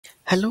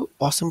Hello,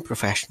 awesome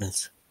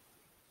professionals.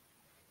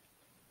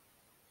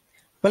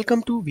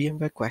 Welcome to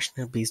VMware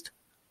Questionnaire-based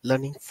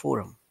Learning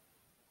Forum.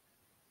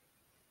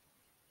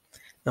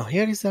 Now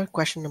here is our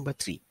question number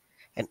 3.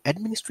 An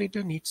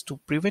administrator needs to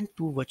prevent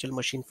two virtual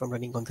machines from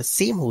running on the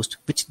same host.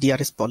 Which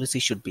DRS policy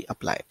should be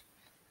applied?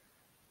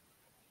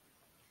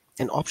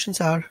 And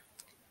options are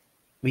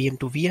VM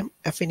to VM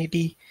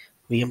affinity,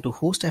 VM to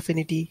host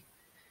affinity,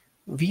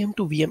 VM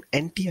to VM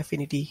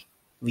anti-affinity,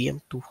 VM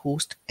to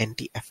host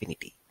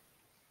anti-affinity.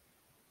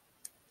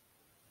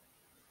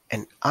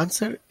 And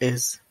answer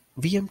is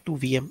VM to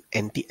VM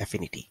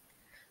anti-affinity.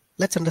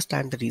 Let's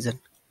understand the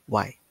reason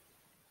why.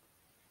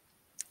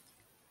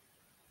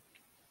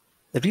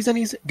 The reason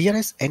is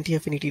DRS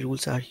anti-affinity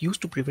rules are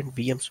used to prevent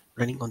VMs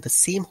running on the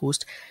same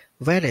host,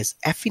 whereas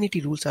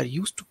affinity rules are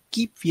used to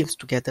keep VMs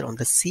together on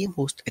the same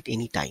host at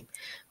any time.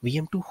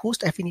 VM to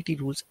host affinity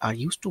rules are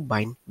used to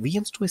bind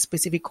VMs to a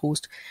specific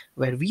host,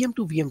 where VM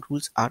to VM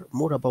rules are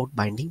more about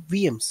binding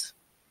VMs.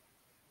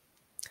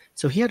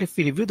 So here, if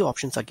we review the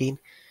options again,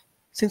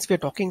 since we are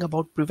talking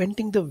about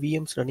preventing the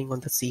VMs running on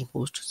the same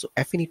host, so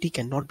affinity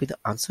cannot be the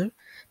answer.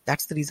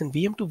 That's the reason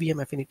VM to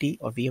VM affinity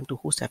or VM to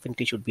host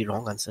affinity should be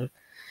wrong answer.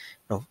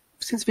 Now,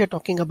 since we are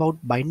talking about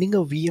binding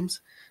of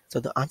VMs, so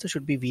the answer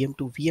should be VM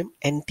to VM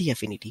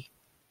anti-affinity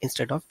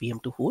instead of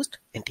VM to host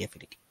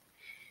anti-affinity.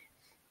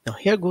 Now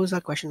here goes our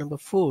question number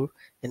 4.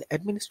 An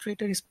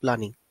administrator is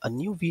planning a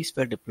new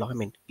vSphere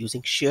deployment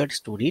using shared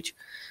storage.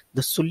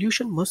 The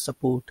solution must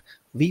support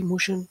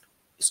vMotion,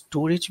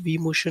 storage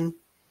vMotion,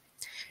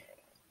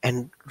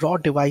 and raw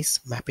device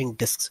mapping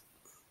disks.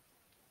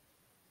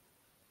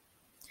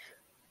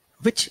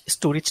 Which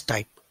storage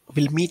type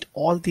will meet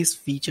all these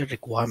feature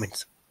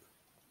requirements?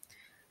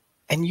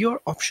 And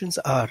your options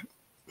are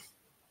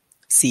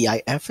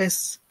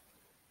CIFS,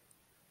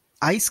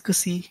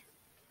 iSCSI,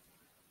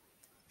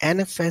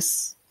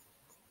 NFS,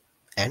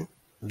 and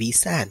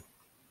vSAN.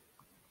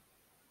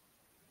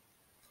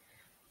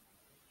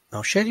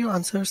 Now share your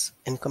answers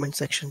in comment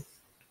section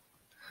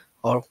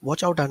or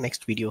watch out our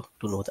next video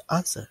to know the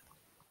answer.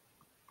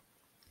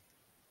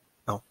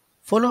 Now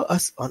follow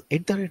us on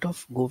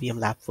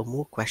 @govmlab for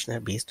more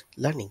questionnaire based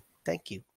learning. Thank you.